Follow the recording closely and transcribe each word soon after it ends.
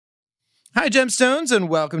Hi, Gemstones, and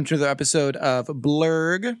welcome to another episode of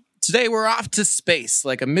Blurg. Today we're off to space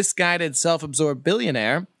like a misguided, self-absorbed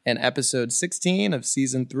billionaire in episode 16 of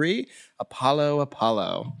season 3,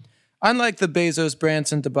 Apollo. Unlike the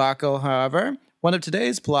Bezos-Branson debacle, however, one of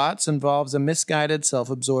today's plots involves a misguided,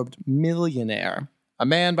 self-absorbed millionaire, a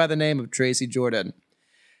man by the name of Tracy Jordan.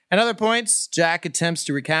 At other points, Jack attempts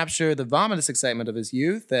to recapture the vomitous excitement of his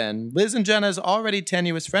youth, and Liz and Jenna's already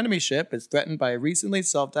tenuous frenemyship is threatened by a recently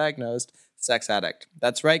self-diagnosed sex addict.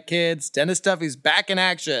 That's right, kids. Dennis Duffy's back in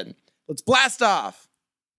action. Let's blast off.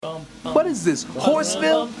 What is this,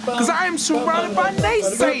 Horseville? Because I am surrounded by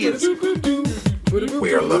naysayers.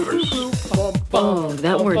 We are lovers. Oh,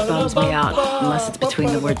 that word bums me out, unless it's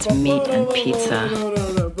between the words meat and pizza.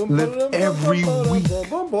 Live every week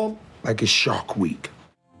like a Shark Week.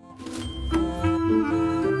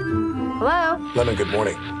 Hello? Lemon, good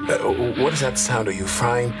morning. What is that sound? Are you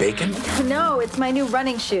frying bacon? No, it's my new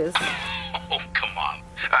running shoes. Oh, come on.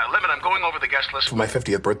 Lemon, I'm going over the guest list for my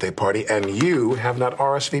 50th birthday party, and you have not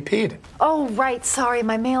RSVP'd. Oh, right. Sorry,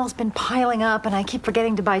 my mail's been piling up, and I keep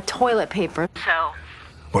forgetting to buy toilet paper. So?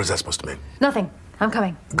 What is that supposed to mean? Nothing. I'm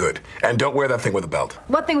coming. Good. And don't wear that thing with a belt.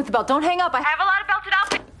 What thing with the belt? Don't hang up. I have a lot of belted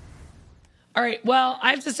outfits. All right, well, I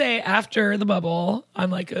have to say, after the bubble,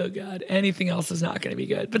 I'm like, oh, God, anything else is not going to be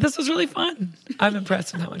good. But this was really fun. I'm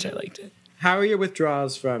impressed with how much I liked it. How are your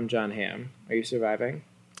withdrawals from John Hamm? Are you surviving?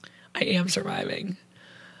 I am surviving.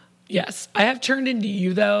 Yes. I have turned into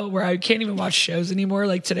you, though, where I can't even watch shows anymore.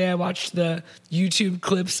 Like today, I watched the YouTube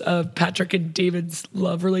clips of Patrick and David's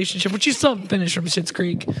love relationship, which you still haven't finished from Schitt's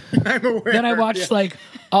Creek. I'm aware. Then I watched, like,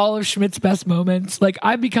 all of Schmidt's best moments. Like,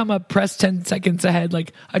 I've become a press 10 seconds ahead.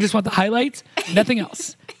 Like, I just want the highlights, nothing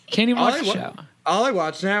else. Can't even watch the show. All I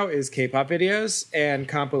watch now is K-pop videos and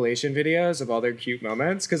compilation videos of all their cute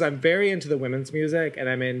moments because I'm very into the women's music and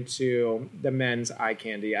I'm into the men's eye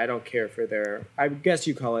candy. I don't care for their, I guess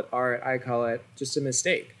you call it art, I call it just a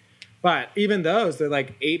mistake. But even those, they're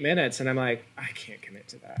like 8 minutes and I'm like, I can't commit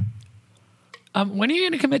to that. When are you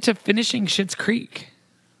going to commit to finishing Schitt's Creek?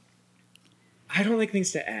 I don't like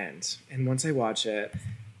things to end. And once I watch it,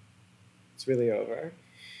 it's really over.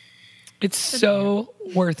 It's so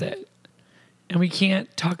worth it. And we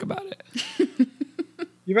can't talk about it.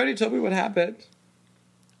 You've already told me what happened.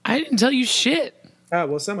 I didn't tell you shit. Oh,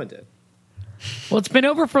 well, someone did. Well, it's been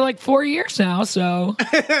over for like 4 years now, so.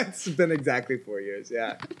 It's been exactly 4 years,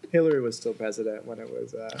 yeah. Hillary was still president when it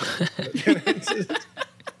was...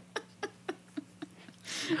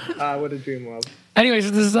 what a dream world. Anyways,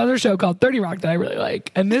 there's this other show called 30 Rock that I really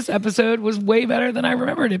like. And this episode was way better than I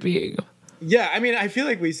remembered it being. Yeah, I mean, I feel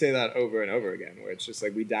like we say that over and over again, where it's just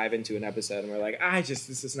like we dive into an episode and we're like, this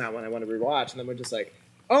is not one I want to rewatch. And then we're just like,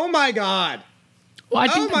 oh my God. Well, I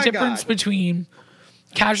think the difference between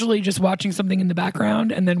casually just watching something in the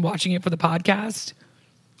background and then watching it for the podcast,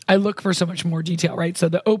 I look for so much more detail, right? So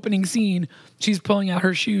the opening scene, she's pulling out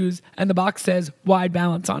her shoes and the box says wide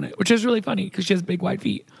balance on it, which is really funny because she has big, wide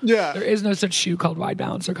feet. Yeah. There is no such shoe called wide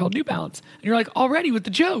balance. They're called New Balance. And you're like, already with the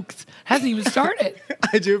jokes. Hasn't even started.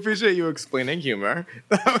 I do appreciate you explaining humor.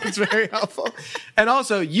 That was very helpful. And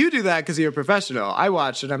also, you do that because you're a professional. I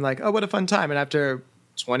watched and I'm like, oh, what a fun time. And after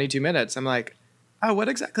 22 minutes, I'm like, oh, what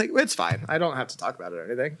exactly? It's fine. I don't have to talk about it or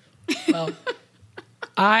anything. Well,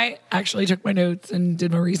 I actually took my notes and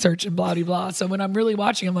did my research and blah, blah, blah. So when I'm really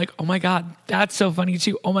watching, I'm like, oh my God, that's so funny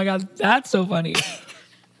too. Oh my God, that's so funny.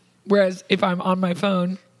 Whereas if I'm on my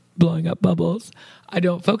phone blowing up bubbles, I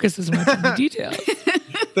don't focus as much on the details.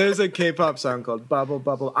 There's a K-pop song called Bubble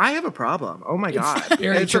Bubble. I have a problem. Oh my God.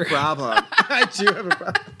 It's true. a problem. I do have a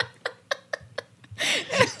problem.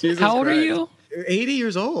 Jesus How old Christ. are you? 80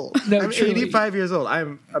 years old. No, I'm truly. 85 years old.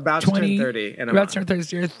 I'm about to 20, turn 30 in a You're about month. to turn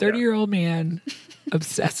 30. You're a 30-year-old man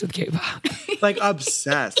obsessed with K-pop. Like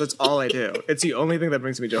obsessed. That's all I do. It's the only thing that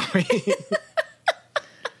brings me joy.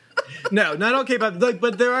 No, not all K-pop. Like,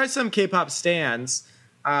 but there are some K-pop stans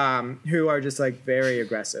who are just like very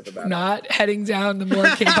aggressive about it. Not heading down the more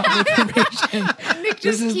K-pop information. Nick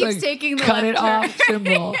just keeps taking the cut left it turn. off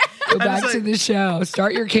symbol. Go back to the show.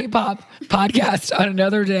 Start your K-pop podcast on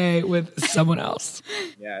another day with someone else.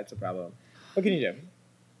 Yeah, it's a problem. What can you do?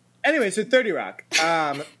 Anyway, so 30 Rock.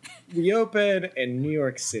 We open in New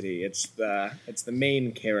York City. It's the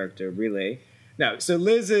main character, really. No, so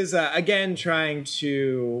Liz is again trying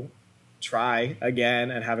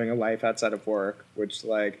again and having a life outside of work, which,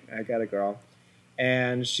 like, I got a girl.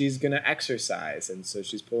 And she's going to exercise. And so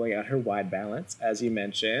she's pulling out her wide balance, as you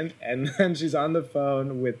mentioned. And then she's on the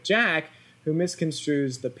phone with Jack, who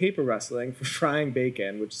misconstrues the paper rustling for frying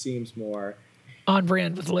bacon, which seems more... On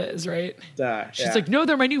brand with Liz, right? She's like, no,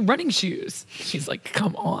 they're my new running shoes. She's like,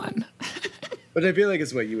 come on. Which I feel like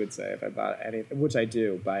is what you would say if I bought anything, which I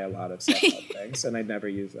do buy a lot of self-help things, and I'd never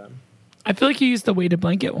use them. I feel like you used the weighted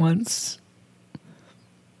blanket once.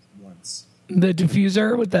 Once. The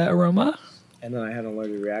diffuser with the aroma. And then I had an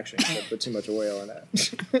allergic reaction because I put too much oil in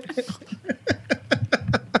it.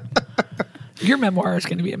 Your memoir is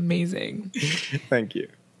going to be amazing. Thank you.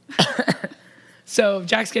 So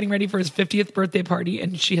Jack's getting ready for his 50th birthday party,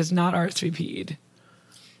 and she has not RSVP'd.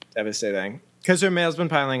 Devastating. Because her mail's been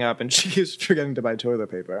piling up, and she's forgetting to buy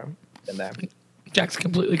toilet paper. And then Jack's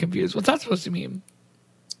completely confused. What's that supposed to mean?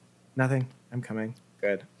 nothing. I'm coming.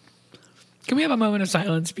 Good. Can we have a moment of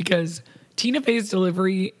silence? Because Tina Fey's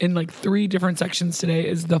delivery in like 3 different sections today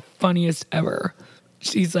is the funniest ever.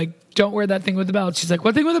 She's like, don't wear that thing with the belt. She's like,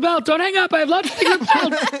 what thing with the belt? Don't hang up. I have lots of things with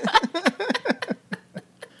belts.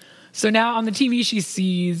 So now on the TV, she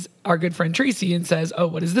sees our good friend Tracy and says, oh,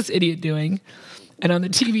 what is this idiot doing? And on the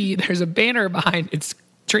TV, there's a banner behind. It's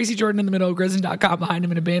Tracy Jordan in the middle, Grizzin.com behind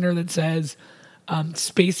him, and a banner that says,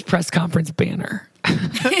 Space Press Conference banner.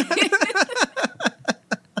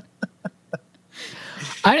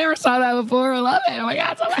 I never saw that before. I love it. Oh my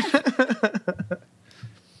God.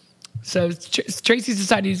 So Tracy's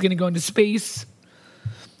decided he's going to go into space.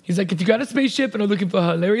 He's like, if you got a spaceship and are looking for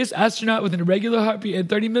a hilarious astronaut with an irregular heartbeat and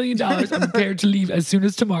 $30 million, I'm prepared to leave as soon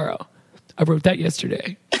as tomorrow. I wrote that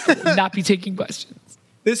yesterday. I will not be taking questions.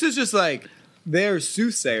 This is just like, they're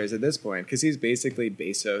soothsayers at this point because he's basically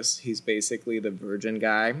Bezos. He's basically the Virgin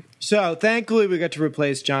guy. So thankfully we got to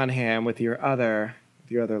replace John Hamm with your other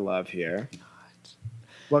love here.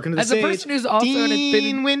 Welcome to the As stage, a person who's also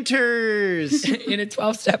Dean Winters. in a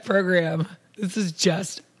 12-step program, this is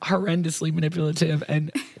just horrendously manipulative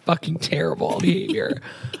and fucking terrible behavior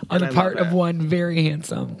on the part of one very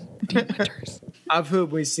handsome Dean Winters. Of whom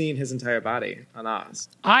we've seen his entire body on Oz.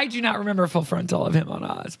 I do not remember full frontal of him on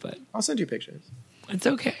Oz, but I'll send you pictures. it's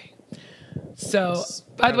okay. So,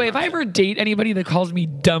 by the way, if I ever date anybody that calls me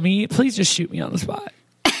dummy, please just shoot me on the spot.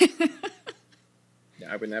 No,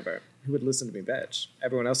 I would never. Who would listen to me, bitch?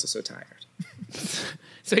 Everyone else is so tired.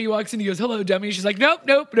 So he walks in, he goes, hello, dummy. She's like, nope.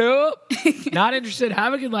 Not interested.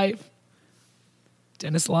 Have a good life.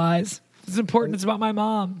 Dennis lies. This is important. It's about my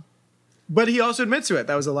mom. But he also admits to it.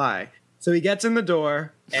 That was a lie. So he gets in the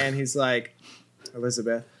door, and he's like,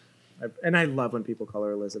 Elizabeth. And I love when people call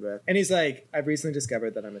her Elizabeth. And he's like, I've recently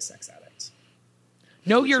discovered that I'm a sex addict.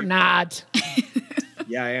 No, you're not.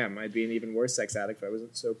 Yeah, I am. I'd be an even worse sex addict if I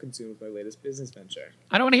wasn't so consumed with my latest business venture.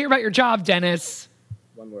 I don't want to hear about your job, Dennis.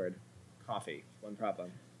 One word. Coffee. One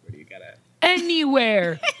problem. Where do you get it?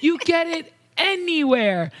 Anywhere. You get it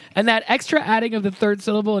anywhere. And that extra adding of the third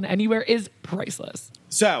syllable in anywhere is priceless.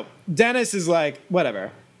 So Dennis is like,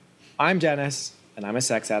 whatever. I'm Dennis, and I'm a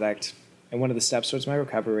sex addict. And one of the steps towards my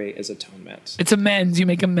recovery is atonement. It's amends. You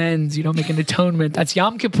make amends. You don't make an atonement. That's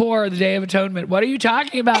Yom Kippur, the Day of Atonement. What are you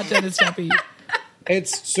talking about, Dennis Duffy?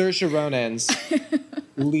 It's Saoirse Ronan's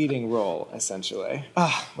leading role, essentially.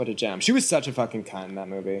 Ah, what a gem. She was such a fucking cunt in that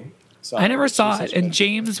movie. So I never saw it. And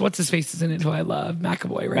James, what's his face is in it, who I love.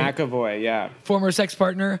 McAvoy, right? McAvoy, yeah. Former sex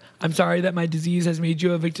partner. I'm sorry that my disease has made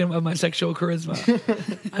you a victim of my sexual charisma.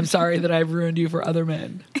 I'm sorry that I've ruined you for other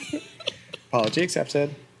men. Apology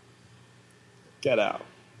accepted. Get out.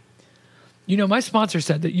 You know, my sponsor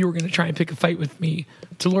said that you were going to try and pick a fight with me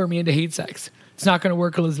to lure me into hate sex. It's not going to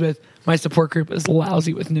work, Elizabeth. My support group is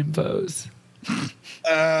lousy with nymphos.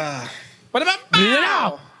 What about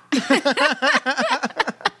now?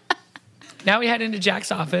 Now we head into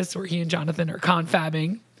Jack's office where he and Jonathan are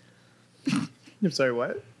confabbing. I'm sorry,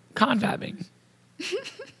 what? Confabbing.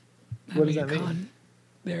 What does that mean?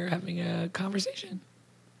 They're having a conversation.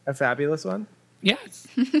 A fabulous one? Yes.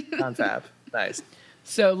 Confab. Nice.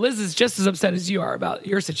 So Liz is just as upset as you are about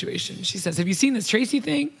your situation. She says, have you seen this Tracy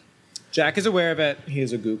thing? Jack is aware of it. He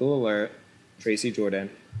is a Google alert. Tracy Jordan.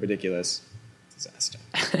 Ridiculous. Disaster.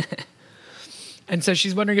 And so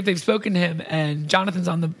she's wondering if they've spoken to him, and Jonathan's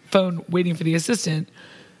on the phone waiting for the assistant.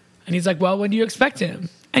 And he's like, well, when do you expect him?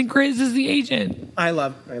 And Grizz is the agent. I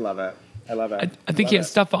love it. I love it. I think he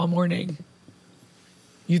has stuff all morning.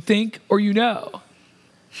 You think or you know?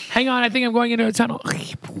 Hang on, I think I'm going into a tunnel.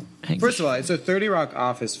 First of all, it's a 30 Rock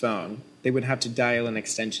office phone. They would have to dial an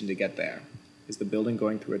extension to get there. Is the building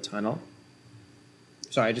going through a tunnel?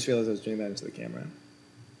 Sorry, I just realized I was doing that into the camera.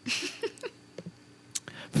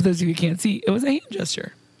 For those of you who can't see, it was a hand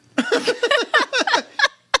gesture.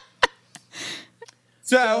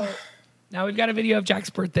 So now we've got a video of Jack's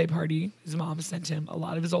birthday party. His mom sent him a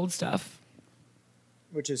lot of his old stuff.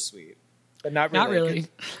 Which is sweet. But not really. Not really.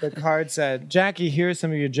 The card said, Jackie, here's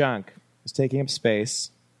some of your junk. It's taking up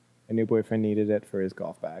space. A new boyfriend needed it for his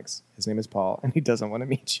golf bags. His name is Paul, and he doesn't want to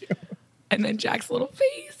meet you. And then Jack's little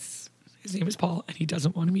face. His name is Paul, and he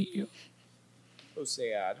doesn't want to meet you. So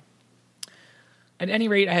sad. At any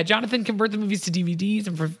rate, I had Jonathan convert the movies to DVDs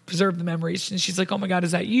and preserve the memories. And she's like, oh my God,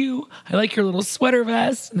 is that you? I like your little sweater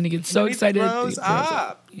vest. And then he gets so excited. Throws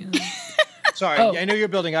up. Yeah. Sorry, I know you're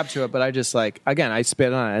building up to it, but I just again, I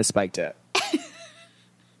spit on it, I spiked it.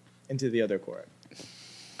 Into the other court.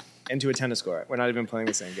 Into a tennis court. We're not even playing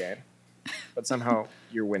the same game. But somehow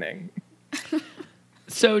you're winning.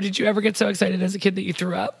 So did you ever get so excited as a kid that you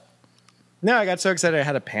threw up? No, I got so excited I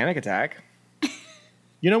had a panic attack.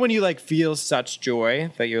 You know when you feel such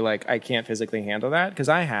joy that you're I can't physically handle that? Because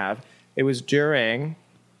I have. It was during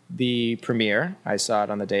the premiere. I saw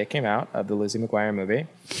it on the day it came out of the Lizzie McGuire movie.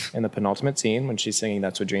 In the penultimate scene when she's singing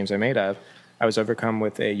That's What Dreams Are Made Of, I was overcome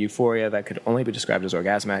with a euphoria that could only be described as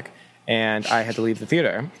orgasmic. And I had to leave the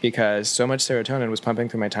theater because so much serotonin was pumping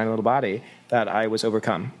through my tiny little body that I was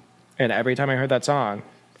overcome. And every time I heard that song,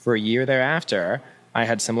 for a year thereafter, I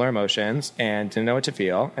had similar emotions and didn't know what to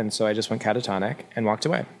feel. And so I just went catatonic and walked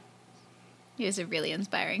away. It was a really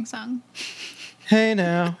inspiring song. Hey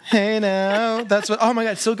now, hey now. That's what, oh my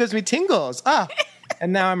God, it still gives me tingles.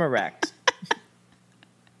 And now I'm erect.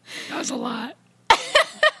 That was a lot.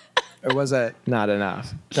 Or was it not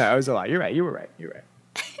enough? No, it was a lot. You're right. You were right. You're right.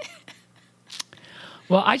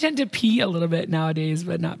 Well, I tend to pee a little bit nowadays,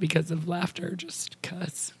 but not because of laughter, just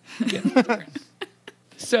because.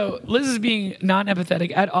 So Liz is being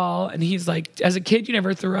non-empathetic at all, and he's like, as a kid, you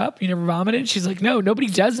never threw up? You never vomited? She's like, no, nobody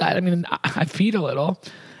does that. I mean, I peed a little.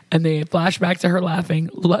 And they flash back to her laughing.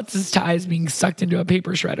 Lutz's tie is being sucked into a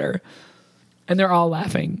paper shredder, and they're all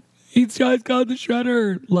laughing. Each guy's got the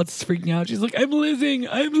shredder. Lutz is freaking out. She's like, I'm lizzing.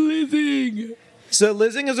 I'm lizzing. So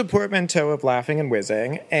lizzing is a portmanteau of laughing and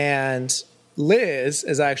whizzing, and Liz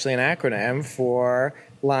is actually an acronym for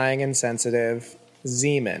lying insensitive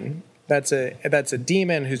Zeman. That's a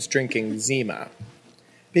demon who's drinking Zima.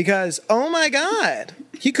 Because, oh my God,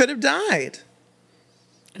 he could have died.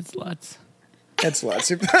 It's Lutz. It's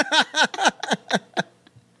Lutz.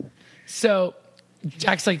 So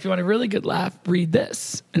Jack's like, if you want a really good laugh, read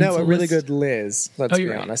this. And no, a really good Liz. Let's be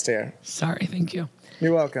right. honest here. Sorry, thank you.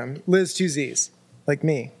 You're welcome. Liz, 2 Z's. Like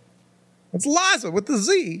me. It's Liza with the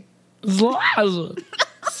Z.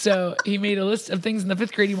 So he made a list of things in the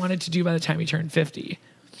 5th grade he wanted to do by the time he turned 50.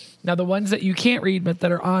 Now, the ones that you can't read but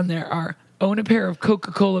that are on there are own a pair of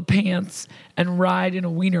Coca-Cola pants and ride in a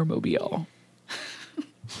Wienermobile.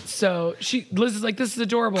 So Liz is like, this is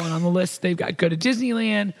adorable. And on the list, they've got go to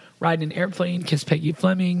Disneyland, ride an airplane, kiss Peggy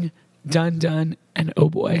Fleming, done, and oh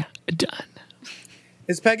boy, done.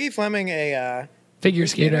 Is Peggy Fleming a figure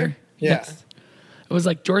skater? Yeah. Yes. It was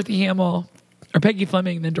like Dorothy Hamill, or Peggy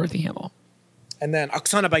Fleming, then Dorothy Hamill. And then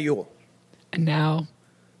Oksana Bayul. And now,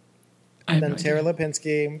 then Tara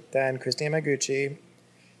Lipinski, then Christina Maguchi,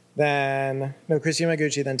 then Christina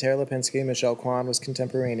Maguchi, then Tara Lipinski. Michelle Kwan was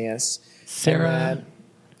contemporaneous. Sarah,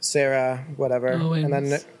 whatever. Owens. And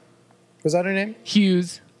then, was that her name?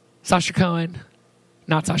 Hughes, Sacha Cohen,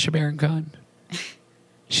 not Sacha Baron Cohen.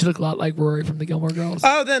 She looked a lot like Rory from the Gilmore Girls.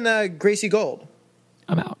 Oh, then Gracie Gold.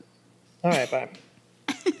 I'm out. All right, bye.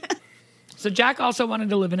 So Jack also wanted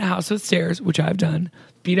to live in a house with stairs, which I've done.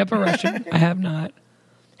 Beat up a Russian. I have not.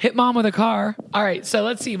 Hit mom with a car. All right, so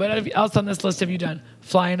let's see. What else on this list have you done?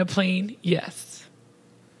 Fly in a plane? Yes.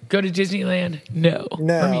 Go to Disneyland? No.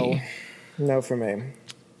 No. For me. No for me.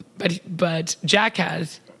 But Jack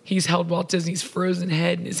has. He's held Walt Disney's frozen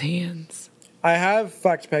head in his hands. I have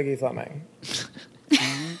fucked Peggy Fleming.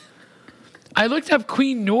 I looked up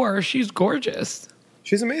Queen Noor. She's gorgeous.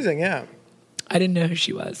 She's amazing, yeah. I didn't know who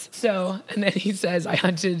she was. So, and then he says, I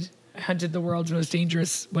hunted the world's most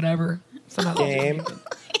dangerous whatever. Somehow game.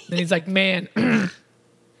 Then he's like, manatee.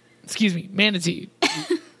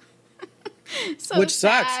 So which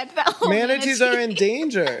sucks. Manatees are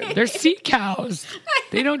endangered. They're sea cows.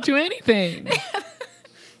 They don't do anything.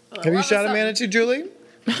 Have you shot a manatee, Julie?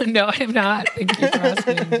 No, I have not. Thank you for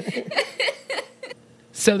asking.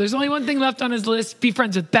 So there's only one thing left on his list. Be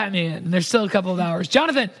friends with Batman. And there's still a couple of hours.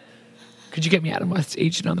 Jonathan, could you get me Adam West's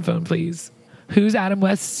agent on the phone, please? Who's Adam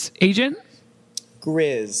West's agent?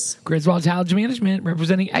 Griswold Talent Management,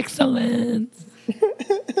 representing excellence.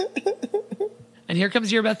 And here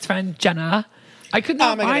comes your best friend, Jenna. I could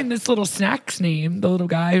not find this little snack's name, the little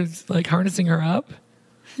guy who's like harnessing her up.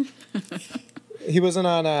 He wasn't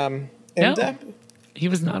on IMDb? No, he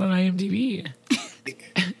was not on IMDb.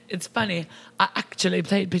 It's funny. I actually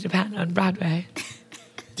played Peter Pan on Broadway.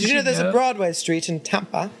 Did you know there's a Broadway street in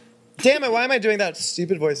Tampa? Damn it, why am I doing that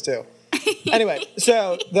stupid voice too? Anyway,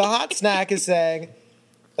 so the hot snack is saying,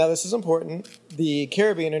 now this is important, the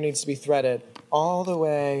carabiner needs to be threaded all the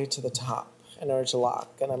way to the top in order to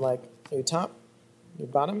lock. And I'm like, are you top? Are you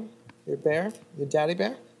bottom? Your bear? Your daddy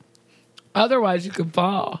bear? Otherwise, you could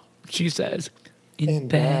fall, she says. In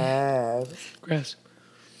bed. Gross.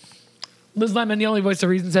 Liz Lemon, the only voice of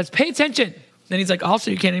reason, says, pay attention. Then he's like,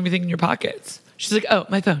 also, you can't have anything in your pockets. She's like, oh,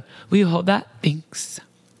 my phone. Will you hold that? Thanks.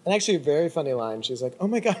 And actually, a very funny line. She's like, oh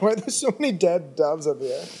my God, why are there so many dead doves up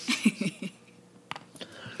here?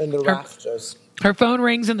 And the rafters. Her phone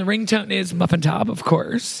rings and the ringtone is Muffin Top, of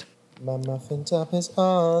course. My muffin top is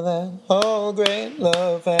all that whole great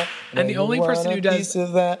love had. And the only person who does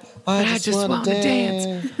that, I just want to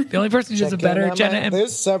dance. The only person who does a better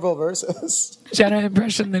there's several verses. Jenna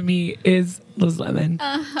impression than me is Liz Lemon.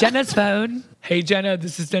 Jenna's phone. Hey Jenna,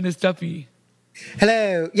 this is Dennis Duffy.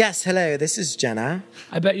 Hello. Yes, hello. This is Jenna.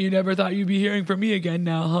 I bet you never thought you'd be hearing from me again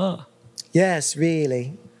now, huh? Yes,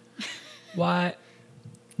 really. Why?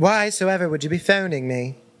 Why soever would you be phoning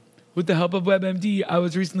me? With the help of WebMD, I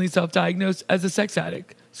was recently self-diagnosed as a sex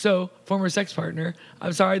addict. So, former sex partner,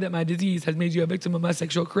 I'm sorry that my disease has made you a victim of my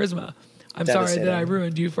sexual charisma. I'm sorry that I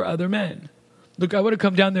ruined you for other men. Look, I would have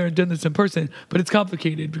come down there and done this in person, but it's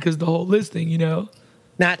complicated because the whole Liz thing, you know?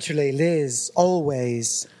 Naturally, Liz,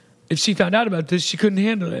 always. If she found out about this, she couldn't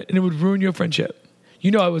handle it, and it would ruin your friendship.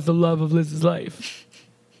 You know I was the love of Liz's life.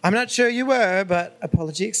 I'm not sure you were, but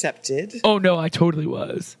apology accepted. Oh, no, I totally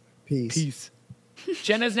was. Peace.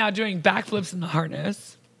 Jenna's now doing backflips in the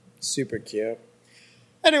harness. Super cute.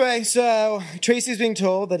 Anyway, so Tracy's being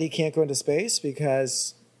told that he can't go into space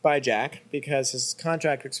by Jack because his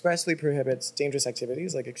contract expressly prohibits dangerous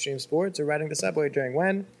activities like extreme sports or riding the subway during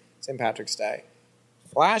when? St. Patrick's Day.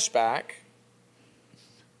 Flashback.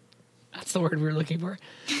 That's the word we were looking for.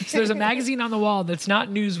 So there's a magazine on the wall that's not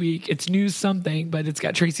Newsweek. It's News something, but it's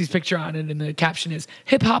got Tracy's picture on it, and the caption is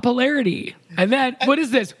hip-hop hilarity. And then, what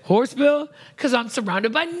is this, Horseville? Because I'm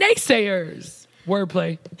surrounded by naysayers.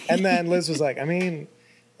 Wordplay. And then Liz was like, I mean,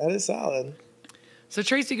 that is solid. So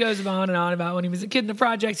Tracy goes on and on about when he was a kid in the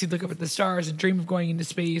projects, he'd look up at the stars and dream of going into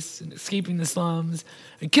space and escaping the slums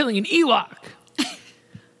and killing an Ewok.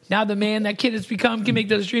 Now the man that kid has become can make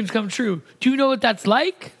those dreams come true. Do you know what that's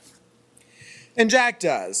like? And Jack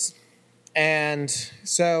does. And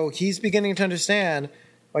so he's beginning to understand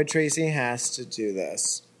why Tracy has to do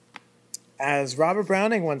this. As Robert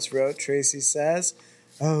Browning once wrote, Tracy says,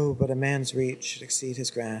 oh, but a man's reach should exceed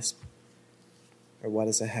his grasp. Or what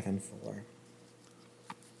is a heaven for?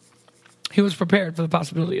 He was prepared for the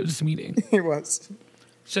possibility of this meeting. He was.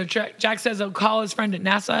 So Jack says he'll call his friend at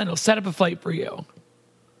NASA and he'll set up a flight for you.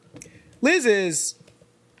 Liz is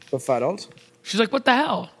befuddled. She's like, what the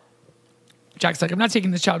hell? Jack's like, I'm not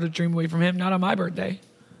taking this childhood dream away from him, not on my birthday.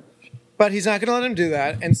 But he's not going to let him do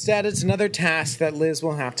that. Instead, it's another task that Liz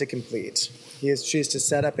will have to complete. She's to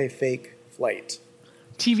set up a fake flight.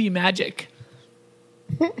 TV magic.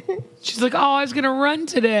 She's like, oh, I was going to run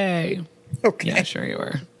today. Okay. Yeah, sure you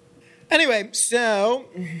were. Anyway, so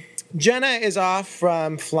Jenna is off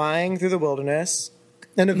from flying through the wilderness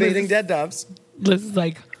and evading dead doves. Liz is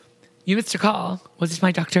like, you missed a call. Was this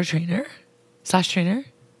my doctor trainer? /trainer?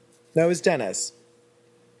 No, it's Dennis.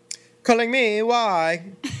 Calling me,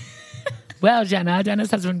 why? Well, Jenna,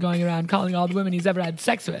 Dennis has been going around calling all the women he's ever had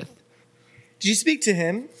sex with. Did you speak to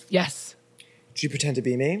him? Yes. Did you pretend to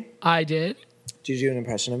be me? I did. Did you do an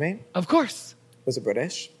impression of me? Of course. Was it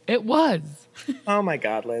British? It was. Oh my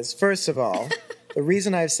God, Liz. First of all, the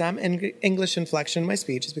reason I have some English inflection in my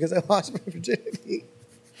speech is because I lost my virginity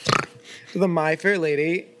to the My Fair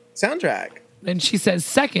Lady soundtrack. And she says,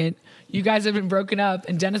 second, you guys have been broken up,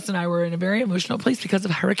 and Dennis and I were in a very emotional place because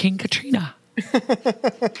of Hurricane Katrina.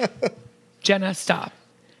 Jenna, stop.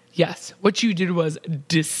 Yes, what you did was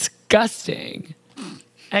disgusting.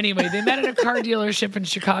 Anyway, they met at a car dealership in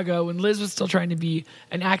Chicago when Liz was still trying to be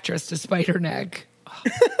an actress despite her neck.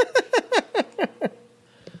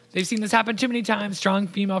 They've seen this happen too many times. Strong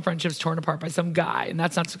female friendships torn apart by some guy, and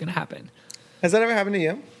that's not what's going to happen. Has that ever happened to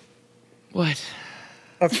you? What?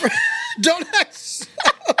 Don't act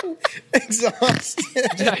so exhausted.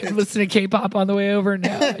 Did I listen to K-pop on the way over?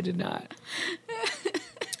 No, I did not.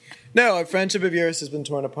 No, a friendship of yours has been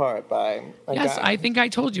torn apart by a Yes, guy. I think I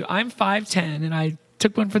told you. I'm 5'10", and I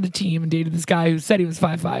took one for the team and dated this guy who said he was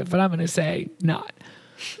 5'5", but I'm going to say not.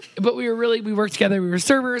 But we worked together. We were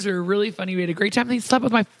servers. We were really funny. We had a great time. He slept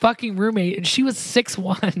with my fucking roommate, and she was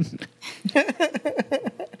 6'1".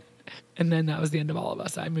 And then that was the end of all of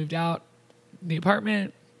us. I moved out the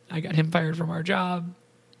apartment. I got him fired from our job.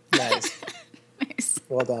 Nice. Nice.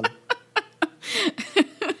 Well done.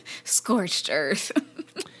 Scorched earth.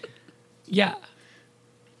 Yeah.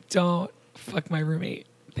 Don't fuck my roommate.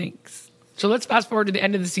 Thanks. So let's fast forward to the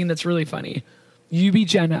end of the scene that's really funny. You be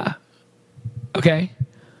Jenna. Okay?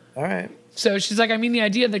 All right. So she's like, I mean, the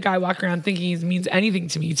idea of the guy walking around thinking he means anything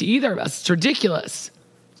to me, to either of us, it's ridiculous.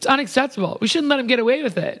 It's unacceptable. We shouldn't let him get away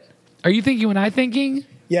with it. Are you thinking what I'm thinking?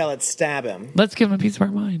 Yeah, let's stab him. Let's give him a piece of our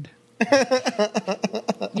mind.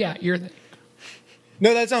 Yeah, you're...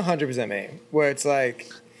 No, that's 100% me. Where it's like,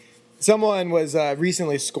 someone was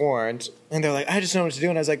recently scorned, and they're like, I just don't know what to do.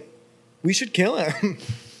 And I was like, we should kill him.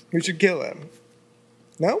 We should kill him.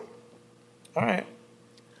 No? All right.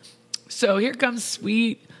 So here comes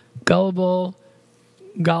sweet, gullible,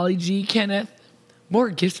 golly gee, Kenneth. More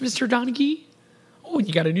gifts, Mr. Donaghy? Oh,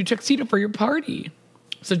 you got a new tuxedo for your party.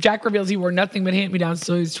 So Jack reveals he wore nothing but hand-me-downs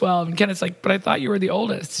till he was 12. And Kenneth's like, but I thought you were the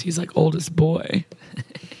oldest. He's like, oldest boy.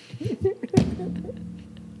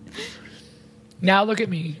 Now look at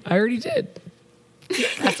me. I already did.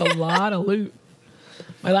 That's a lot of loot.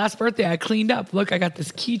 My last birthday, I cleaned up. Look, I got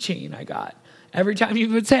this keychain I got. Every time you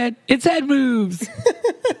move its head moves.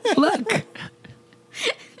 Look.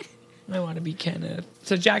 I want to be Kenneth.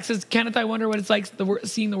 So Jack says, Kenneth, I wonder what it's like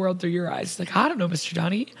seeing the world through your eyes. He's like, I don't know, Mr.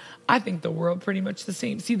 Johnny. I think the world pretty much the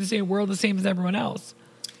same. See the same world the same as everyone else.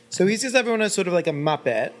 So he sees everyone as sort of like a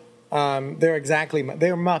Muppet. They're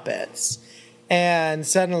Muppets. And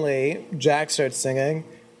suddenly, Jack starts singing,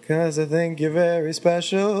 'Cause I think you're very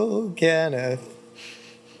special, Kenneth.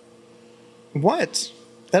 What?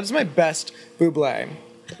 That is my best Bublé.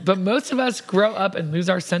 But most of us grow up and lose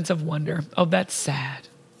our sense of wonder. Oh, that's sad.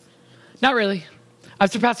 Not really.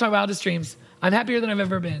 I've surpassed my wildest dreams. I'm happier than I've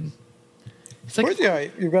ever been. It's like,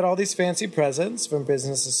 You've got all these fancy presents from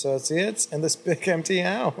business associates and this big empty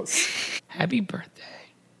house. happy birthday.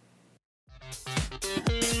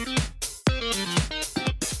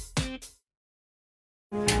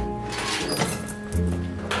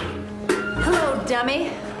 Hello,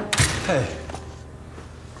 dummy. Hey.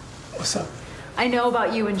 What's up? I know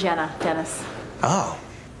about you and Jenna, Dennis. Oh,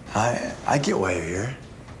 I get why you're here.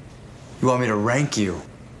 You want me to rank you?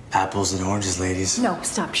 Apples and oranges, ladies. No,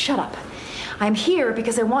 stop. Shut up. I'm here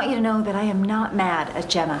because I want you to know that I am not mad at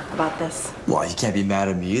Jenna about this. Well, you can't be mad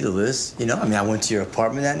at me either, Liz. You know, I mean, I went to your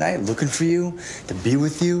apartment that night looking for you, to be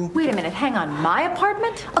with you. Wait a minute, hang on. My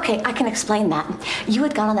apartment? Okay, I can explain that. You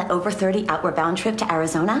had gone on that over 30 outward bound trip to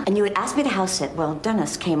Arizona, and you had asked me to house sit. Well,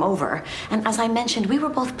 Dennis came over. And as I mentioned, we were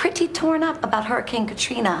both pretty torn up about Hurricane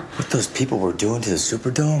Katrina. What those people were doing to the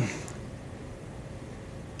Superdome?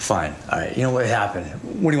 Fine. All right, you know what happened.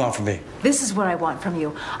 What do you want from me? This is what I want from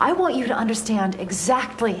you. I want you to understand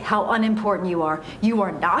exactly how unimportant you are. You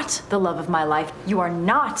are not the love of my life. You are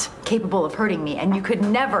not capable of hurting me, and you could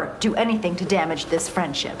never do anything to damage this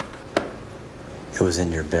friendship. It was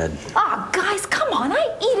in your bed. Ah, guys, come on.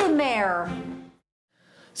 I eat in there.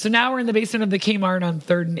 So now we're in the basement of the Kmart on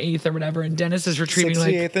 3rd and 8th or whatever, and Dennis is retrieving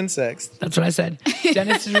 68th and 6th. That's what I said.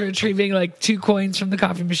 Dennis is retrieving like 2 coins from the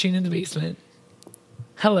coffee machine in the basement.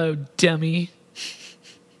 Hello, dummy.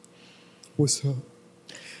 What's up?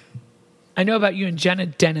 I know about you and Jenna,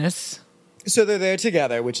 Dennis. So they're there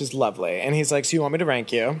together, which is lovely. And he's like, so you want me to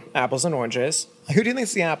rank you? Apples and oranges. Who do you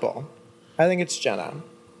think's the apple? I think it's Jenna.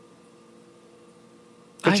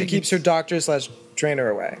 But she keeps her doctor/trainer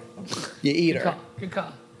away. You eat her. Good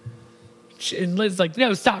call. And Liz's like,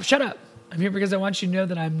 no, stop, shut up. I'm here because I want you to know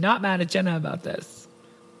that I'm not mad at Jenna about this.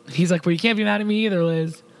 He's like, well, you can't be mad at me either,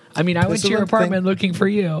 Liz. I mean, I went to your apartment looking for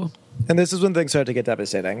you. And this is when things started to get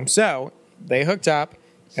devastating. So they hooked up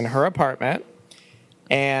in her apartment,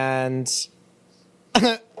 and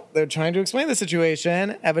they're trying to explain the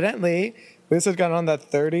situation. Evidently, Liz had gone on that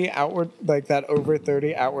over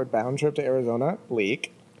 30 outward bound trip to Arizona,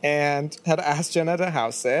 bleak, and had asked Jenna to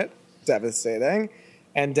house sit, devastating.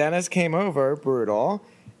 And Dennis came over, brutal.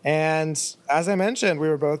 And as I mentioned, we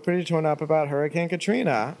were both pretty torn up about Hurricane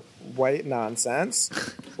Katrina. White nonsense.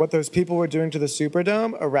 What those people were doing to the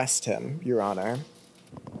Superdome, arrest him, Your Honor.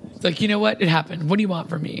 It's like, you know what? It happened. What do you want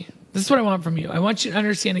from me? This is what I want from you. I want you to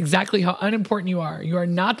understand exactly how unimportant you are. You are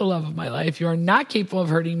not the love of my life. You are not capable of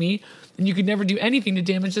hurting me, and you could never do anything to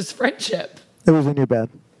damage this friendship. It was in your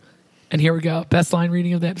bed. And here we go. Best line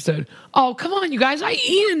reading of the episode. Oh, come on, you guys. I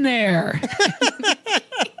eat in there.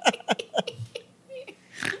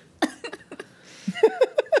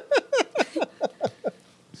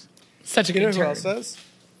 Such a good turn. Who else does?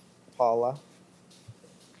 Paula.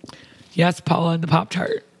 Yes, Paula and the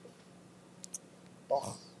Pop-Tart.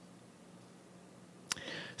 Oh.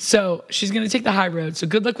 So she's going to take the high road. So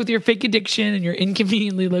good luck with your fake addiction and your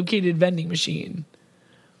inconveniently located vending machine.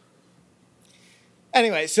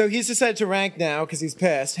 Anyway, so he's decided to rank now because he's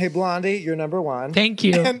pissed. Hey, Blondie, you're number 1. Thank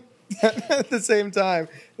you. And at the same time,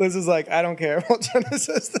 Liz is like, I don't care. Well, Jenna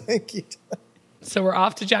says thank you. So we're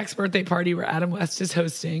off to Jack's birthday party where Adam West is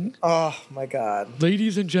hosting. Oh my God.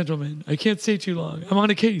 Ladies and gentlemen, I can't stay too long. I'm on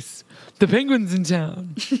a case. The Penguin's in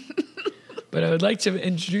town. But I would like to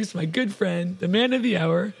introduce my good friend, the man of the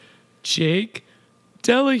hour, Jake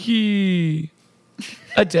Delahy.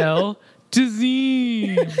 Adele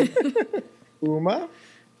Dazeem. Uma?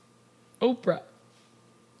 Oprah.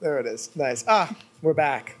 There it is. Nice. We're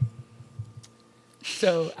back.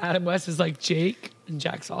 So Adam West is like, Jake, and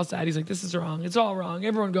Jack's all sad. He's like, this is wrong. It's all wrong.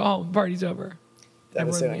 Everyone go home. Party's over.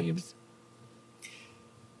 Everyone Devastating. leaves.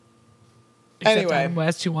 Except Anyway. Adam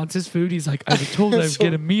West, who wants his food. He's like, I was told I'd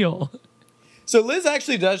get a meal. So Liz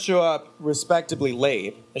actually does show up respectably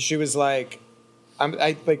late. She was like,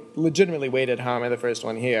 I like legitimately waited home at the first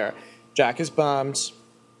one here. Jack is bummed.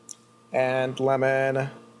 And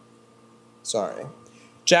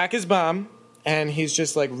Jack is bummed. And he's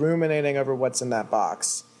just like ruminating over what's in that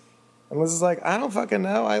box. And Liz is like, I don't fucking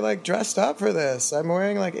know. I like dressed up for this. I'm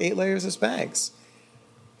wearing like 8 layers of Spanx.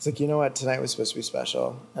 He's like, you know what? Tonight was supposed to be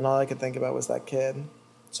special. And all I could think about was that kid.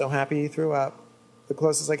 So happy he threw up. The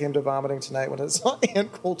closest I came to vomiting tonight when I saw Ann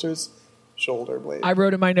Coulter's shoulder blade. I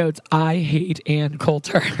wrote in my notes, I hate Ann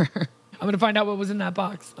Coulter. I'm going to find out what was in that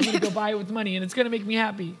box. I'm going to go buy it with money, and it's going to make me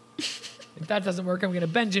happy. If that doesn't work, I'm going to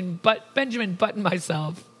Benjamin Button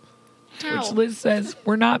myself. Which Liz says,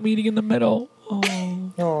 we're not meeting in the middle. Oh.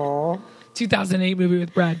 Aww. 2008 movie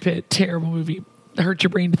with Brad Pitt. Terrible movie. Hurt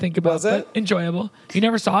your brain to think about, Was it? but enjoyable. You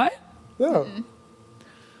never saw it? No.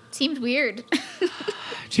 Seemed weird.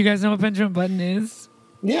 Do you guys know what Benjamin Button is?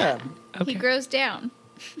 Yeah. Okay. He grows down.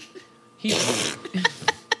 He,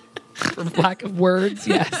 for lack of words,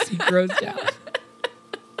 yes, he grows down.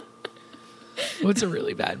 Well, it's a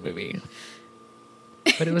really bad movie.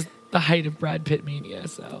 But it was the height of Brad Pitt mania,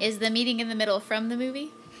 so. Is the meeting in the middle from the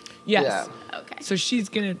movie? Yes. Yeah. Okay. So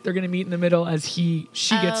they're gonna meet in the middle as she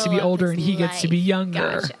gets to be of older his and he gets to be life.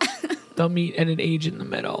 younger. Gotcha. They'll meet at an age in the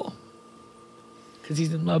middle. Because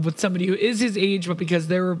he's in love with somebody who is his age, but because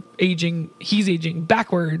he's aging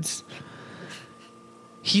backwards.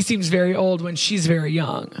 He seems very old when she's very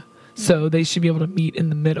young. So they should be able to meet in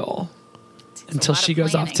the middle until she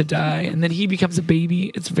goes off to die. And then he becomes a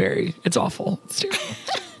baby. It's awful. It's terrible.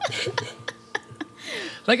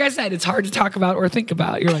 Like I said, it's hard to talk about or think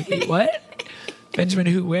about. You're like, wait, what? Benjamin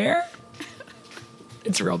who, where?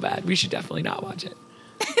 It's real bad. We should definitely not watch it.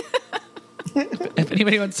 If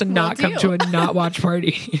anybody wants to not come to a not watch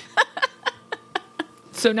party.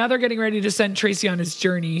 So now they're getting ready to send Tracy on his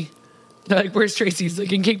journey. They're like, where's Tracy? He's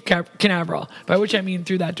like, in Cape Canaveral, by which I mean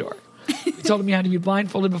through that door. He told him he had to be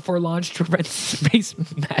blindfolded before launch to prevent space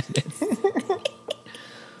madness.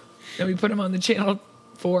 Then we put him on the Channel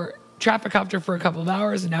 4 Trafficopter for a couple of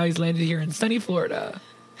hours, and now he's landed here in sunny Florida.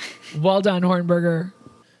 Well done, Hornberger.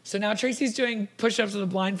 So now Tracy's doing push-ups with a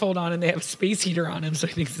blindfold on, and they have a space heater on him, so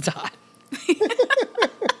he thinks it's hot.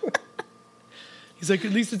 He's like,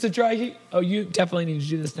 at least it's a dry heat. Oh, you definitely need to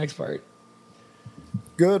do this next part.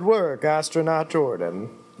 Good work, astronaut Jordan.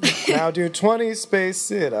 Now do 20 space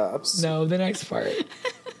sit-ups. No, the next part.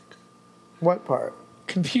 What part?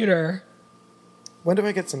 Computer. When do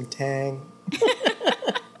I get some Tang?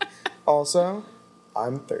 Also,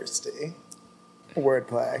 I'm thirsty.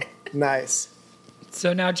 Wordplay. Nice.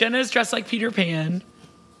 So now Jenna is dressed like Peter Pan.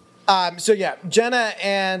 So yeah, Jenna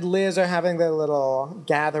and Liz are having their little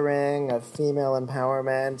gathering of female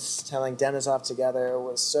empowerment, telling Dennis off together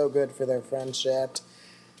was so good for their friendship.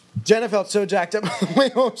 Jenna felt so jacked up on the way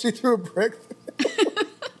home, she threw a brick.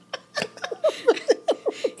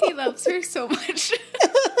 He loves her so much.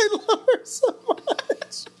 I love her so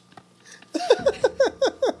much.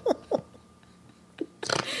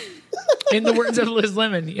 In the words of Liz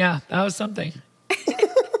Lemon, yeah, that was something.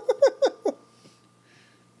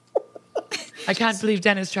 I can't believe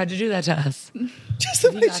Dennis tried to do that to us. Just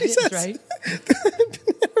the He way got she his, says. right?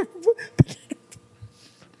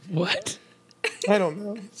 What? I don't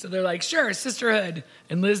know. So they're like, sure, sisterhood.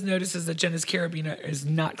 And Liz notices that Jenna's carabiner is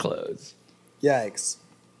not closed. Yikes.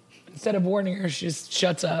 Instead of warning her, she just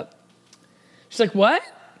shuts up. She's like, what?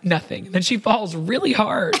 Nothing. And then she falls really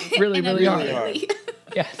hard. Really hard.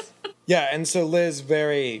 Yes. Yeah, and so Liz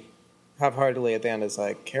very half-heartedly at the end is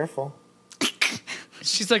like, careful.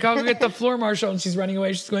 She's like, I'll go get the floor marshal. And she's running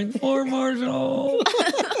away. She's going, floor marshal.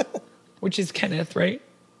 Which is Kenneth, right?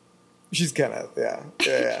 She's Kenneth, yeah.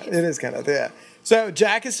 Yeah. It is Kenneth, yeah. So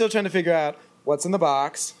Jack is still trying to figure out what's in the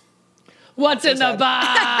box. What's in the There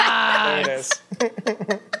box? it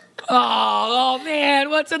is. Oh, man.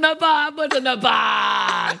 What's in the box? What's in the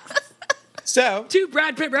box? So 2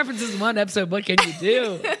 Brad Pitt references in one episode. What can you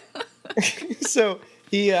do? So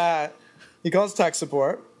he calls tech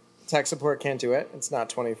support. Tech support can't do it. It's not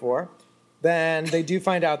 24. Then they do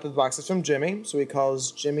find out that the box is from Jimmy, so he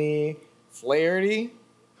calls Jimmy Flaherty.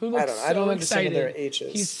 Who looks I don't so understand excited. their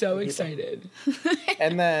H's. He's so excited.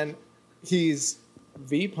 And then he's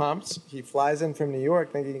V pumped. He flies in from New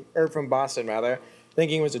York, from Boston rather,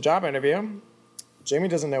 thinking it was a job interview. Jimmy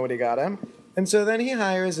doesn't know what he got him. And so then he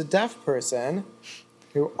hires a deaf person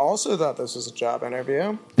who also thought this was a job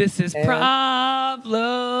interview. This is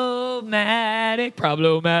problematic.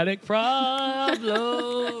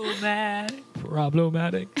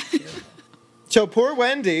 So poor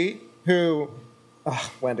Wendy, who...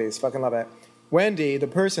 Oh, Wendy's fucking love it. Wendy, the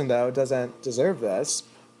person, though, doesn't deserve this.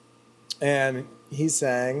 And he's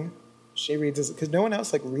saying... She reads this... Because no one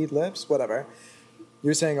else, read lips? Whatever.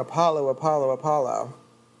 You're saying Apollo, Apollo, Apollo.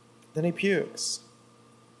 Then he pukes.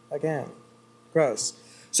 Again. Gross.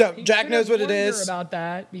 So Jack knows what it is. About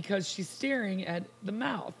that because she's staring at the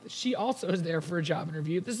mouth. She also is there for a job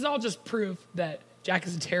interview. This is all just proof that Jack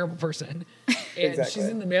is a terrible person. And Exactly. she's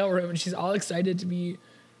in the mailroom and she's all excited to be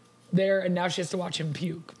there, and now she has to watch him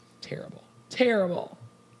puke. Terrible. Terrible.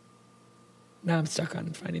 Now I'm stuck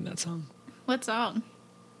on finding that song. What song?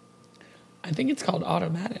 I think it's called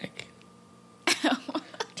Automatic.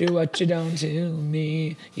 Do what you don't to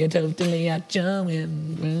me. You're totally out your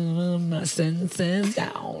whim. My senses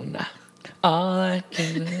down. All I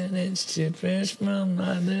can manage to fresh from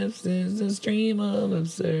my lips is a stream of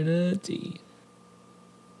absurdity.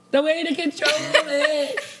 The way to control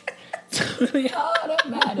it. Totally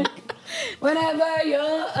automatic. Whenever you're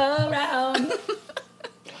around,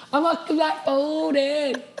 I'm walking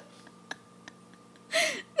blindfolded.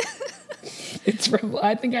 It's from,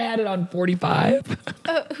 I think I had it on 45.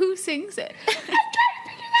 Who sings it?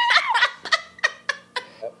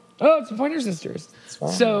 Oh, it's the Pointer Sisters.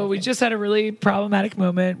 So we just had a really problematic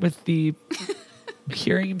moment with the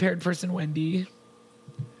hearing impaired person, Wendy.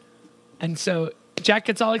 And so Jack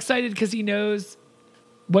gets all excited because he knows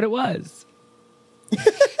what it was.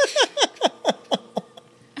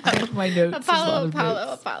 I have my notes.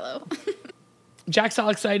 Apollo. Jack's all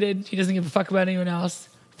excited. He doesn't give a fuck about anyone else.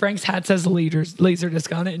 Frank's hat says laser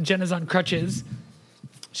disc on it, and Jenna's on crutches.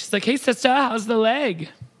 She's like, hey, sister, how's the leg?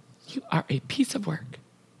 You are a piece of work.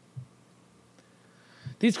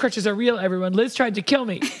 These crutches are real, everyone. Liz tried to kill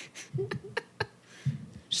me.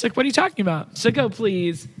 She's like, what are you talking about? She's like, oh,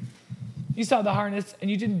 please. You saw the harness, and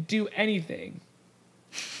you didn't do anything.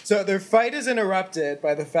 So their fight is interrupted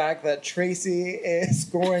by the fact that Tracy is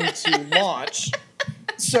going to launch.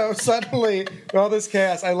 So suddenly, all this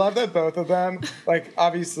chaos. I love that both of them,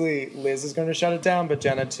 obviously Liz is going to shut it down, but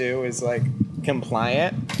Jenna too is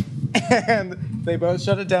compliant. And they both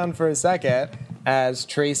shut it down for a second as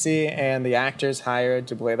Tracy and the actors hired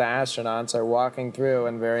to play the astronauts are walking through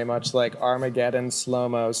in very much Armageddon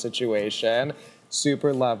slow-mo situation.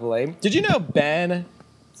 Super lovely. Did you know Ben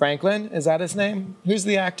Franklin, is that his name? Who's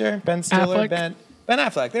the actor? Ben Stiller? Affleck. Ben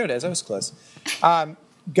Affleck. There it is. I was close.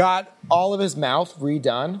 Got all of his mouth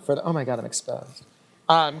redone for the... Oh my God, I'm exposed.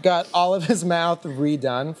 Got all of his mouth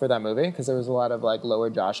redone for that movie because there was a lot of lower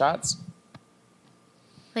jaw shots.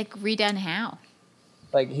 Redone how?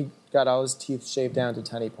 He got all his teeth shaved down to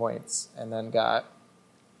tiny points and then got...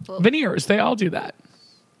 Veneers, they all do that.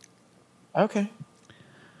 Okay.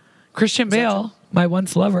 Christian Bale, my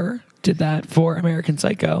once lover, did that for American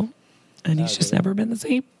Psycho, and he's just never been the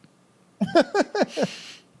same.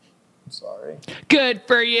 Sorry. Good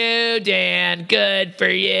for you, Dan. Good for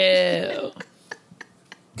you.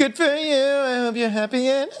 Good for you. I hope you're happy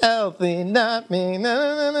and healthy. Not me.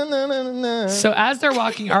 No. So as they're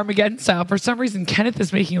walking Armageddon style, for some reason, Kenneth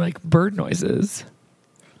is making bird noises.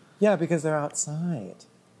 Yeah, because they're outside.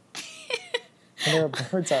 And there are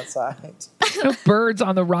birds outside. No birds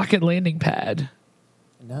on the rocket landing pad.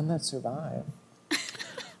 None that survive.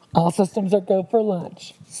 All systems are go for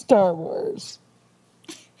lunch. Star Wars.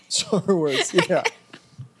 Star Wars, yeah.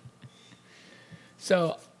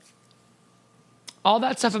 So, all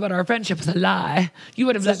that stuff about our friendship is a lie. You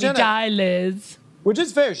would have let me die, Liz. Which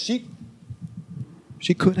is fair. She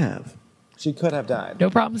could have. She could have died. No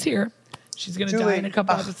problems here. She's going to die in a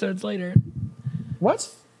couple episodes later.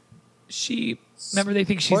 What? Remember, they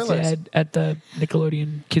think she's Spoilers. dead at the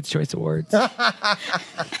Nickelodeon Kids' Choice Awards.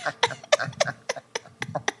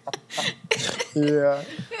 Yeah.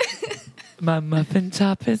 My muffin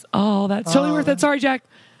top is all that's totally worth it. Sorry, Jack.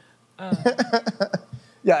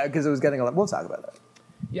 Yeah, because it was getting a lot. We'll talk about that.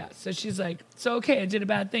 Yeah, so she's like, so okay, I did a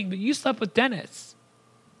bad thing, but you slept with Dennis.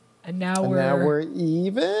 And now we're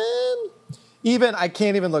even. Even, I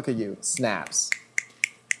can't even look at you. Snaps.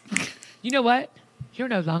 You know what? You're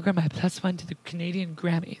no longer my +1 to the Canadian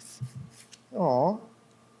Grammys. Aw.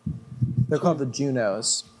 They're called the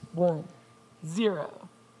Junos. 1, 0.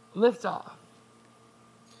 Lift off.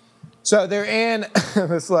 So they're in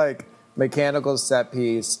this like mechanical set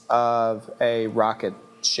piece of a rocket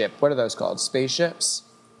ship. What are those called? Spaceships?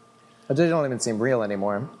 They don't even seem real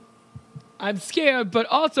anymore. I'm scared, but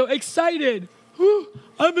also excited. Woo,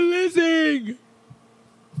 I'm listening.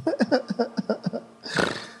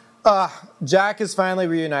 Jack is finally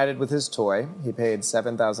reunited with his toy. He paid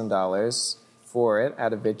 $7,000 for it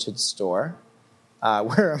at a vintage store,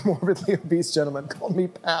 where a morbidly obese gentleman called me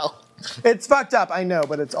pal. It's fucked up, I know,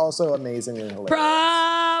 but it's also amazingly hilarious.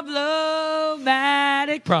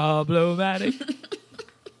 Problematic. Problematic.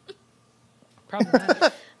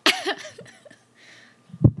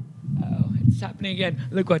 Oh, it's happening again.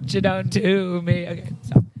 Look what you done to me. Okay,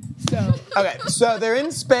 stop. So they're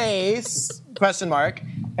in space, ?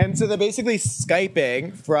 And so they're basically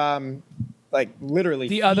Skyping from, like, literally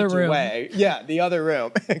the other room. away. Yeah, the other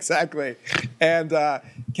room, exactly. And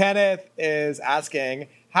Kenneth is asking,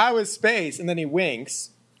 how is space? And then he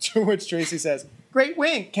winks, to which Tracy says, great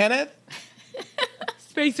wink, Kenneth.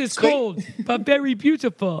 Space is cold, but very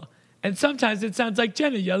beautiful. And sometimes it sounds like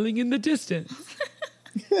Jenna yelling in the distance.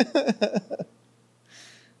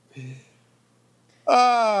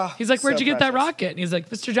 He's like, where'd you get that rocket? And he's like,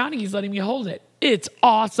 Mr. Johnny, he's letting me hold it. It's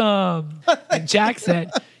awesome. And Jack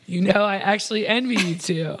said, you know, I actually envy you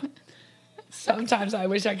too. Sometimes I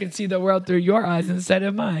wish I could see the world through your eyes instead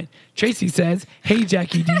of mine. Tracy says, hey,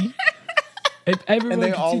 Jackie D. If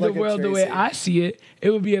everyone could see the world the way I see it, it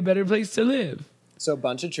would be a better place to live. So a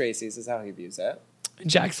bunch of Tracys is how he views it. And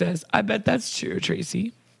Jack says, I bet that's true,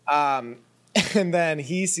 Tracy. And then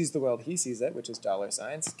he sees the world he sees it, which is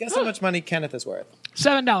 $signs. Guess how much money Kenneth is worth?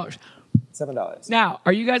 $7. $7. Now,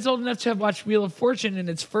 are you guys old enough to have watched Wheel of Fortune in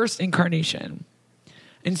its first incarnation?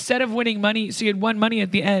 Instead of winning money, so you had won money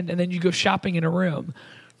at the end, and then you go shopping in a room.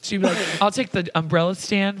 So you'd be like, I'll take the umbrella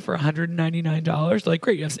stand for $199. Like,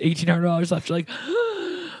 great, you have $1,800 left. You're like,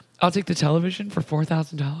 I'll take the television for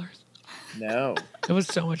 $4,000. No. It was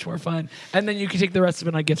so much more fun. And then you could take the rest of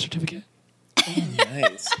it on a gift certificate.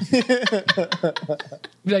 Nice. Be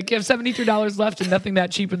like, you have $73 left and nothing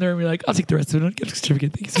that cheap in the room. You're like, I'll take the rest of it on a gift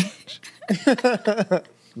certificate. Thank you so much.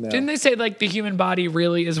 No. Didn't they say like the human body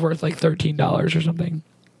really is worth like $13 or something?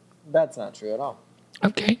 That's not true at all.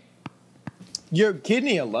 Okay. Your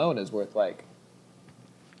kidney alone is worth like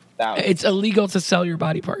thousands. It's illegal to sell your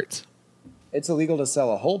body parts. It's illegal to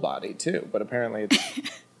sell a whole body too, but apparently it's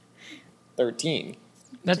 13.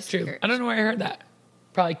 That's true. I don't know where I heard that.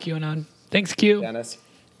 Probably QAnon. Thanks, Q. Dennis.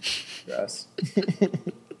 Gross.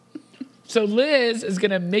 So Liz is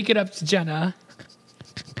going to make it up to Jenna.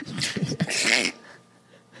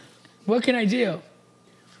 What can I do?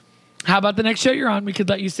 How about the next show you're on? We could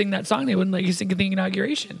let you sing that song. They wouldn't let you sing at the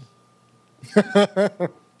inauguration.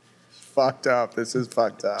 Fucked up. This is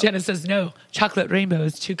fucked up. Jenna says, no, chocolate rainbow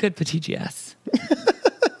is too good for TGS.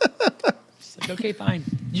 She's like, okay, fine.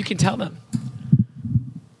 You can tell them.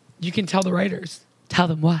 You can tell the writers. Tell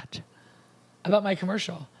them what? About my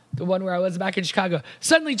commercial. The one where I was back in Chicago.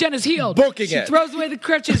 Suddenly Jenna's healed. Booking she it. throws away the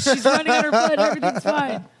crutches. She's running on her foot. Everything's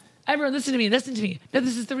fine. Everyone, listen to me. Listen to me. No,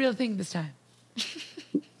 this is the real thing this time.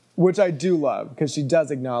 Which I do love, because she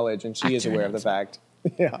does acknowledge and she is aware of the fact.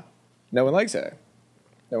 Yeah. No one likes her.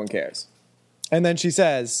 No one cares. And then she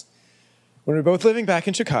says, when we were both living back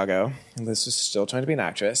in Chicago, and Liz was still trying to be an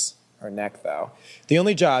actress, her neck though, the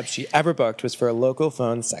only job she ever booked was for a local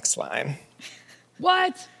phone sex line.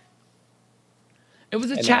 What? It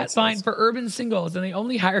was a And chat line for urban singles, and they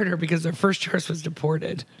only hired her because their first choice was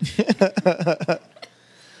deported.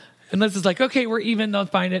 And Liz is like, okay, we're even. They'll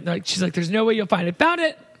find it. And she's like, there's no way you'll find it. Found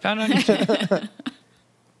it. Found it on YouTube.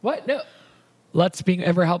 What? No. Let's being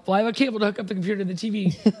ever helpful. I have a cable to hook up the computer to the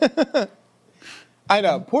TV. I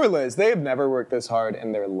know. Poor Liz. They have never worked this hard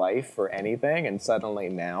in their life for anything, and suddenly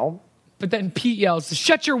now. But then Pete yells,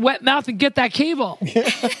 shut your wet mouth and get that cable.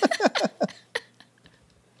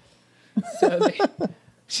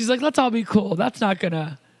 She's like, let's all be cool. That's not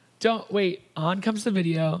gonna. Don't wait. On comes the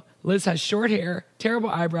video. Liz has short hair,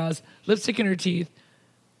 terrible eyebrows, lipstick in her teeth.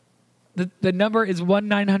 The number is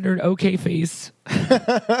 1-900 OK Face.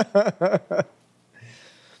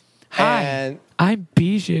 Hi, And I'm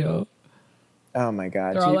Bijou. oh my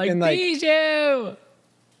God. They're all like, Bijou.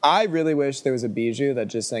 I really wish there was a Bijou that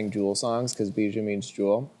just sang Jewel songs, because Bijou means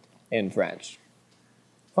jewel in French.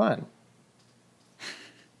 Fun.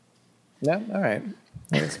 No? All right.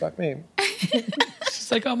 Thanks, fuck me.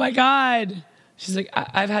 She's like, oh my God. She's like,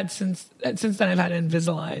 I've had since then I've had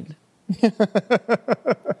Invisalign.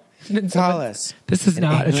 Call us. This is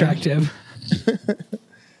not attractive.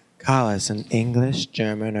 Call us in English,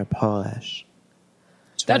 German, or Polish.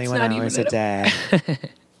 That's 21 not hours even a day.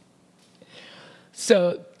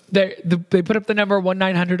 So They put up the number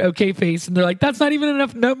 1-900 OK face, and they're like, that's not even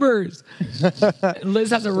enough numbers. Liz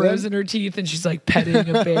has a rose in her teeth, and she's like petting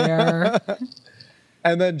a bear.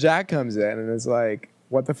 And then Jack comes in and is like,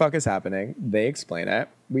 what the fuck is happening? They explain it.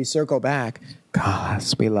 We circle back.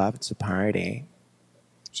 Gosh, we love to party.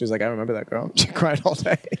 She's like, I remember that girl. She cried all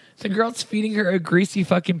day. The girl's feeding her a greasy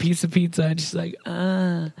fucking piece of pizza, and she's like,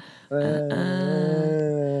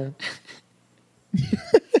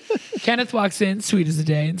 Kenneth walks in, sweet as a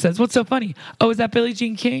day, and says, what's so funny? Oh, is that Billie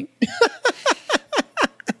Jean King?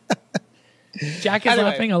 Jack is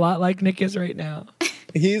laughing a lot like Nick is right now.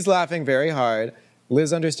 He's laughing very hard.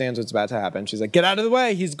 Liz understands what's about to happen. She's like, get out of the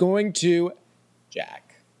way. He's going to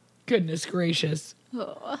Jack. Goodness gracious.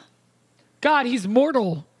 God, he's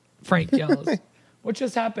mortal, Frank yells. What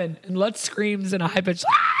just happened? And Lutz screams in a high-pitched,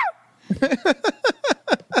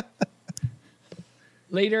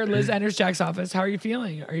 Later, Liz enters Jack's office. How are you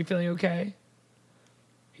feeling? Are you feeling okay?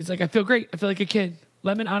 He's like, I feel great. I feel like a kid.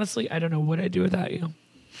 Lemon, honestly, I don't know what I'd do without you.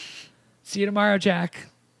 See you tomorrow, Jack.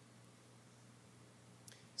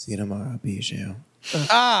 See you tomorrow, Bijou.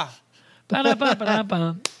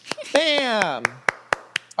 Ba-da-ba-ba-da-ba. Bam!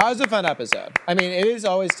 That was a fun episode. I mean, it is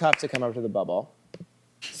always tough to come up to the bubble.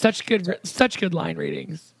 Such good line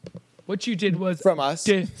readings. What you did was from us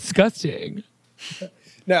disgusting.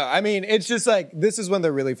 No, I mean, it's just like, this is when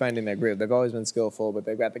they're really finding their groove. They've always been skillful, but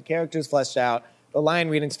they've got the characters fleshed out. The line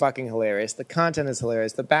reading's fucking hilarious. The content is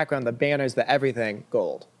hilarious. The background, the banners, the everything,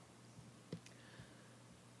 gold.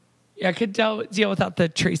 Yeah, I could deal without the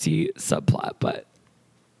Tracy subplot, but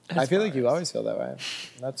I feel like you always feel that way.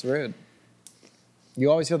 That's rude.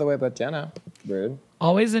 You always feel the way about Jenna. Rude.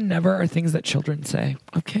 Always and never are things that children say.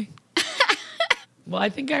 Okay. Well, I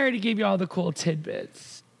think I already gave you all the cool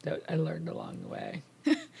tidbits that I learned along the way.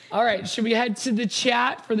 All right, should we head to the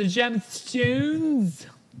chat for the gemstones?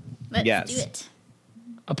 Let's do it.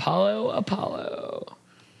 Apollo.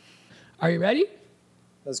 Are you ready?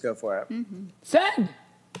 Let's go for it. Mm-hmm. Send.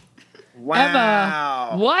 Wow.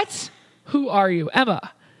 Emma. What? Who are you?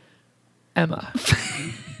 Emma.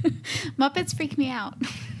 Muppets freak me out.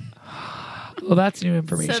 Well, that's new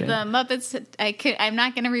information. So the Muppets, I'm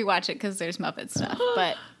not going to rewatch it because there's Muppet stuff,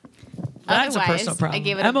 but that's otherwise, a personal problem. I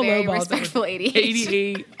gave it Emma a very Lowball's respectful 88.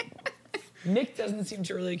 88. Nick doesn't seem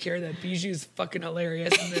to really care that Bijou's fucking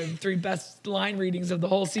hilarious and the 3 best line readings of the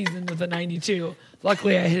whole season with a 92.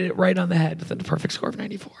 Luckily, I hit it right on the head with a perfect score of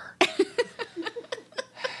 94.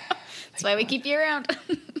 That's why we keep you around.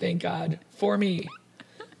 Thank God. For me.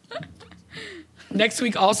 Next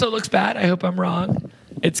week also looks bad. I hope I'm wrong.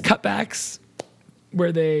 It's cutbacks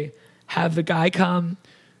where they have the guy come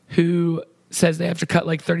who says they have to cut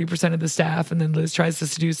like 30% of the staff, and then Liz tries to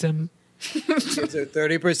seduce him. Gives her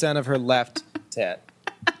 30% of her left tit.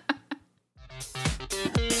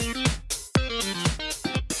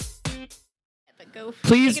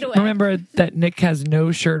 Please remember that Nick has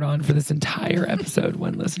no shirt on for this entire episode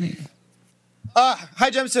when listening. Hi,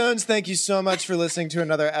 Gemstones. Thank you so much for listening to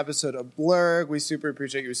another episode of Blurg. We super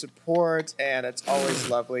appreciate your support, and it's always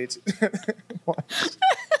lovely to watch.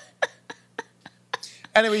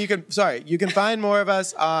 Anyway, you can find more of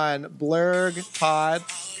us on Blurg Pod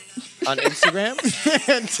on Instagram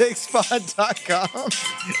and takespod.com,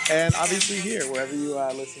 and obviously here, wherever you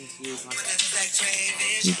listen to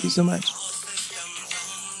podcasts. Thank you so much.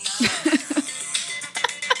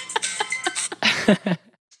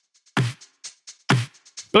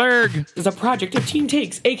 Blurg is a project of Team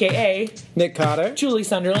Takes, a.k.a. Nick Cotter, Julie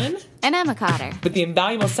Sunderland, and Emma Cotter, with the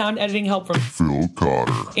invaluable sound editing help from Phil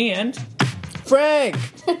Cotter and Frank.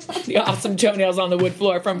 The awesome toenails on the wood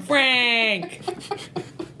floor from Frank.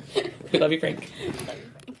 We love you, Frank.